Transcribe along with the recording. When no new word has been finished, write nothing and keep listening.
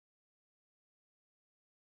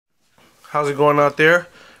How's it going out there?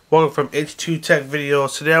 Welcome from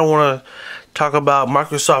H2TechVideos. Today I want to talk about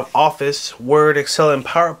Microsoft Office, Word, Excel, and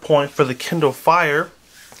PowerPoint for the Kindle Fire.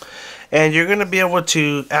 And you're going to be able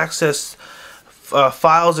to access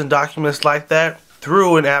files and documents like that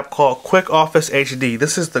through an app called Quick Office HD.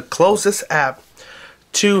 This is the closest app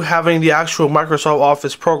to having the actual Microsoft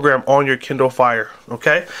Office program on your Kindle Fire.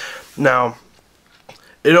 Okay? Now,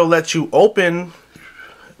 it'll let you open,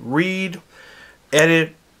 read,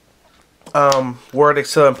 edit, Word,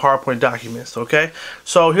 Excel, and PowerPoint documents. Okay,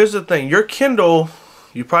 so here's the thing: your Kindle,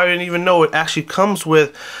 you probably didn't even know it actually comes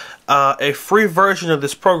with a free version of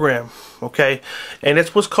this program. Okay, and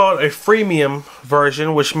it's what's called a freemium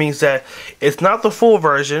version, which means that it's not the full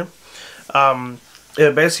version.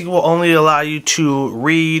 It basically will only allow you to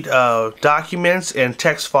read documents and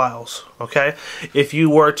text files. Okay, if you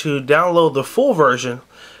were to download the full version,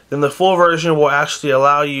 then the full version will actually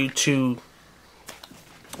allow you to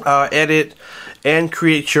edit and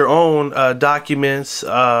create your own documents,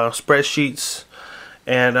 spreadsheets,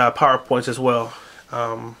 and PowerPoints as well.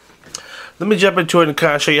 Let me jump into it and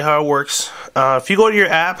kind of show you how it works. If you go to your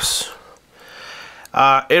apps,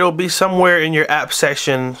 it'll be somewhere in your app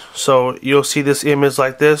section, so you'll see this image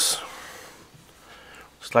like this.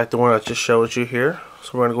 It's like the one I just showed you here.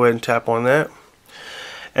 So we're going to go ahead and tap on that.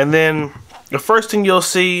 And then the first thing you'll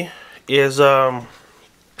see is, let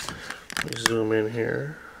me zoom in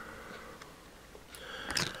here.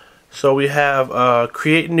 So we have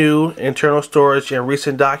create new, internal storage, and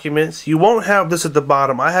recent documents. You won't have this at the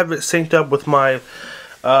bottom. I have it synced up with my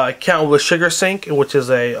account with SugarSync, which is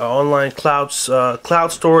a online cloud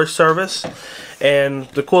storage service. And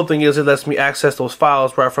the cool thing is it lets me access those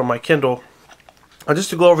files right from my Kindle. Just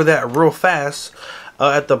to go over that real fast,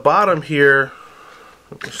 at the bottom here,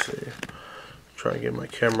 let me see, try to get my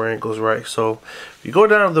camera angles right. So if you go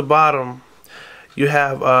down to the bottom, you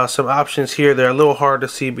have some options here. They're a little hard to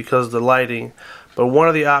see because of the lighting, but one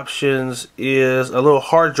of the options is a little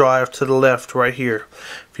hard drive to the left right here.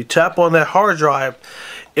 If you tap on that hard drive,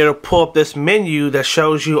 it'll pull up this menu that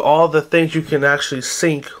shows you all the things you can actually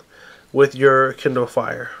sync with your Kindle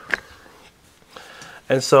Fire.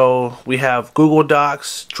 And so we have Google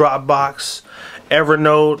Docs, Dropbox,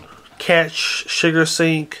 Evernote, Catch,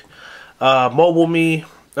 SugarSync, MobileMe.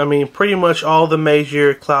 I mean, pretty much all the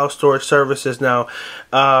major cloud storage services now.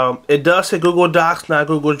 It does say Google Docs, not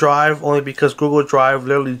Google Drive, only because Google Drive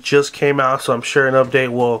literally just came out, so I'm sure an update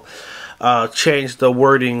will change the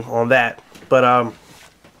wording on that. But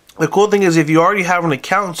the cool thing is, if you already have an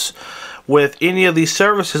account with any of these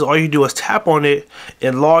services, all you do is tap on it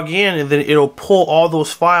and log in, and then it'll pull all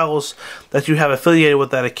those files that you have affiliated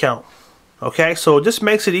with that account. Okay, so it just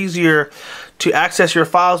makes it easier to access your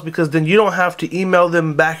files, because then you don't have to email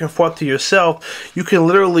them back and forth to yourself. You can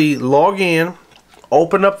literally log in,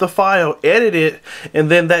 open up the file, edit it, and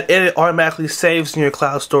then that edit automatically saves in your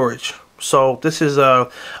cloud storage. So this is a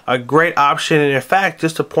great option. And in fact,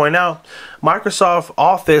 just to point out, Microsoft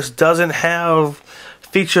Office doesn't have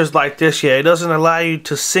features like this yet. It doesn't allow you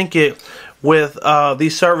to sync it with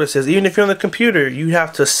these services. Even if you're on the computer, you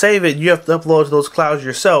have to save it. You have to upload to those clouds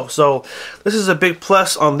yourself. So this is a big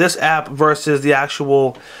plus on this app versus the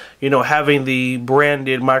actual, having the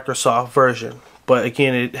branded Microsoft version. But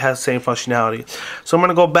again, it has the same functionality. So I'm going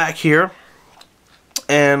to go back here,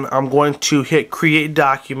 and I'm going to hit Create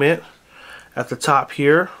Document at the top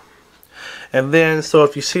here. And then, so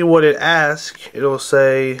if you see what it asks, it'll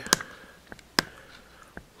say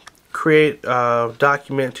create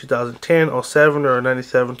document 2010, 07, or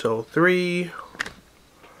 97 to 03.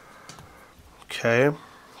 Okay.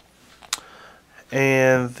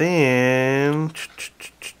 And then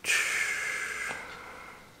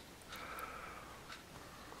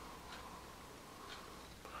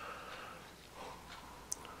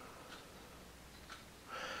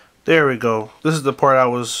there we go. This is the part I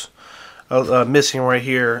was missing right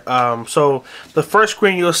here. So the first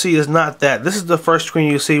screen you'll see is not that. This is the first screen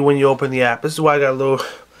you see when you open the app. This is why I got a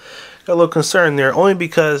little concerned there, only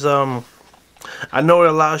because I know it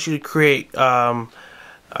allows you to create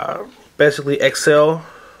basically Excel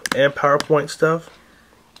and PowerPoint stuff.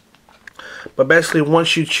 But basically,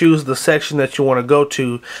 once you choose the section that you want to go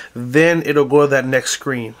to, then it'll go to that next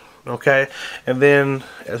screen. Okay, and then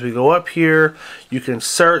as we go up here, you can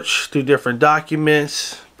search through different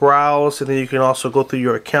documents, browse, and then you can also go through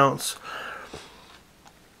your accounts.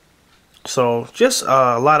 So just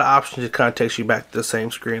a lot of options. It kind of takes you back to the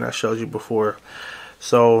same screen I showed you before.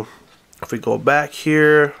 So if we go back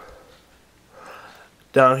here,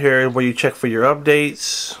 down here where you check for your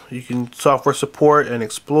updates, you can software support and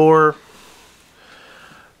explore.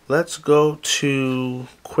 Let's go to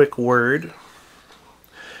Quick Word.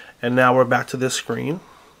 And now we're back to this screen.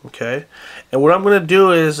 Okay, and what I'm going to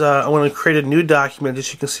do is I'm going to create a new document just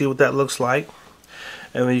so you can see what that looks like.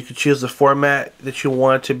 And then you can choose the format that you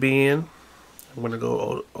want it to be in. I'm going to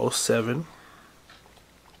go 07.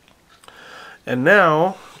 And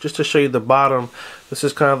now, just to show you the bottom, this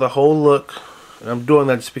is kind of the whole look. And I'm doing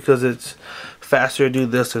that just because it's faster to do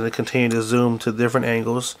this and to continue to zoom to different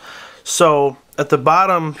angles. So at the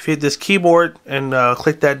bottom, if you hit this keyboard and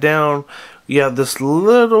click that down, you have this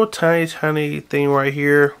little tiny thing right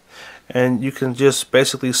here, and you can just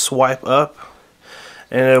basically swipe up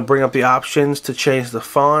and it'll bring up the options to change the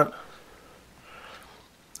font.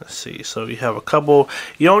 Let's see, so you have a couple,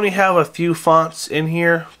 you only have a few fonts in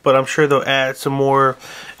here, but I'm sure they'll add some more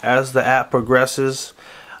as the app progresses.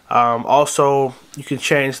 Also, you can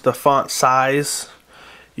change the font size.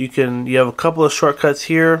 You have a couple of shortcuts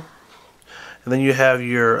here, and then you have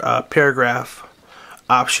your paragraph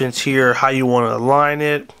options here, how you want to align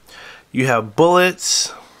it. You have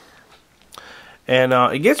bullets, and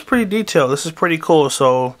it gets pretty detailed. This is pretty cool.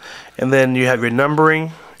 So, and then you have your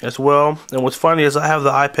numbering as well. And what's funny is I have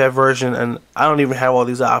the iPad version and I don't even have all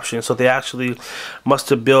these options, so they actually must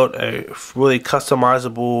have built a really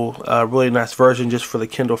customizable, really nice version just for the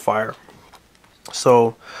Kindle Fire.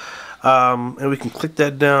 So and we can click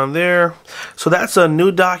that down there. So that's a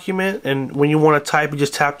new document, and when you want to type, you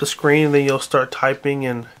just tap the screen and then you'll start typing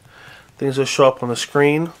and things will show up on the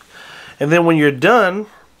screen. And then when you're done,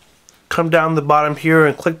 come down the bottom here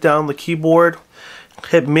and click down the keyboard,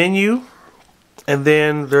 hit menu, and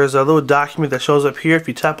then there's a little document that shows up here. If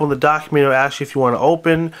you tap on the document, it'll ask you if you want to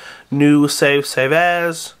open, new, save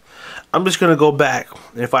as. I'm just going to go back.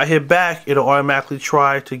 And if I hit back, it'll automatically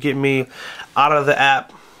try to get me out of the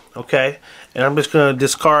app. Okay? And I'm just going to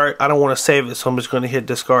discard. I don't want to save it, so I'm just going to hit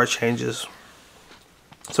discard changes.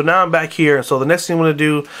 So now I'm back here. So the next thing I'm going to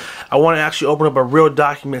do, I want to actually open up a real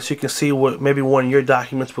document so you can see what maybe one of your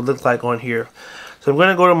documents would look like on here. So I'm going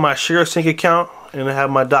to go to my ShareSync account, and I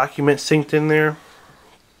have my document synced in there.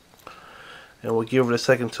 And we'll give it a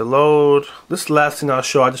second to load. This is the last thing I'll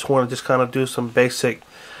show. I just want to kind of do some basic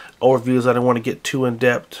overviews. I don't want to get too in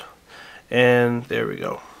depth. And there we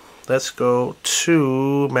go. Let's go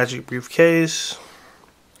to Magic Briefcase.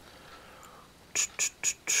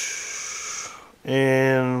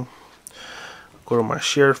 And go to my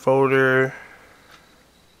shared folder.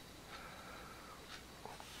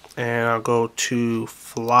 And I'll go to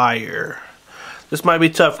Flyer. This might be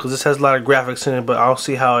tough because this has a lot of graphics in it, but I'll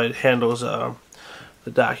see how it handles the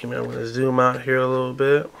document. I'm going to zoom out here a little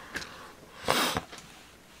bit.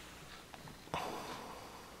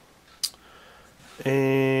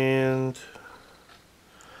 And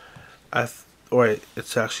wait,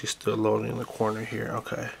 it's actually still loading in the corner here.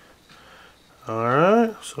 Okay.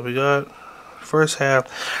 Alright, so we got first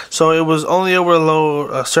half. So it was only able to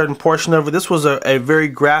load a certain portion of it. This was a very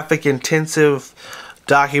graphic intensive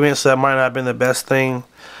document, so that might not have been the best thing.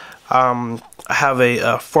 I have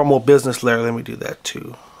a formal business layer. Let me do that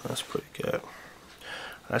too. That's pretty good.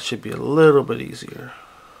 That should be a little bit easier.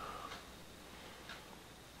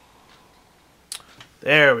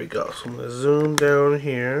 There we go. So I'm going to zoom down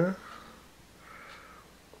here.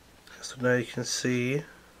 So now you can see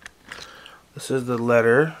this is the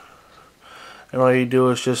letter. And all you do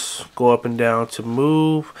is just go up and down to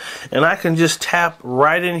move. And I can just tap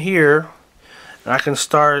right in here. And I can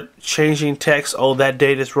start changing text. Oh, that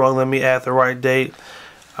date is wrong. Let me add the right date.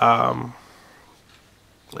 Let's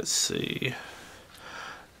see.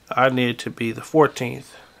 I need it to be the 14th.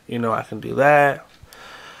 You know, I can do that.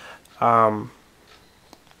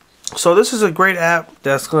 So this is a great app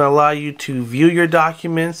that's going to allow you to view your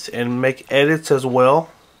documents and make edits as well.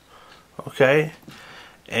 Okay.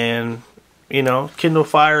 And, you know, Kindle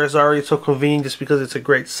Fire is already so convenient just because it's a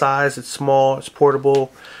great size. It's small. It's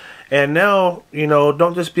portable. And now, you know,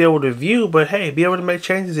 don't just be able to view, but hey, be able to make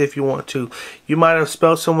changes if you want to. You might have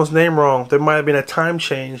spelled someone's name wrong. There might have been a time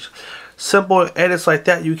change. Simple edits like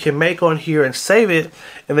that you can make on here and save it,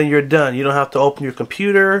 and then you're done. You don't have to open your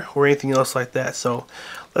computer or anything else like that. So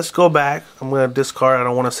let's go back. I'm going to discard. I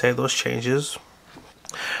don't want to save those changes.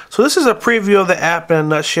 So this is a preview of the app in a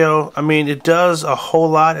nutshell. I mean, it does a whole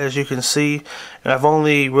lot, as you can see, and I've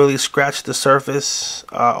only really scratched the surface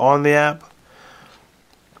on the app.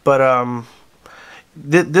 But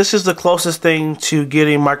this is the closest thing to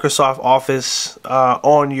getting Microsoft Office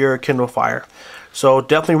on your Kindle Fire. So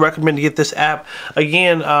definitely recommend to get this app.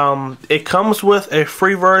 Again, it comes with a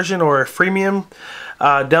free version or a freemium.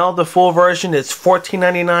 Download the full version. It's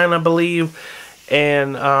 $14.99, I believe.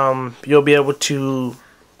 And you'll be able to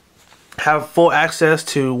have full access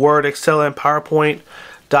to Word, Excel, and PowerPoint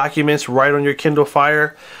documents right on your Kindle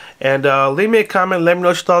Fire. And leave me a comment. Let me know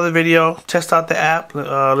what you thought of the video. Test out the app.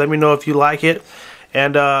 Let me know if you like it.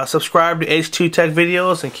 And subscribe to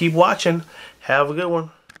H2TechVideos and keep watching. Have a good one.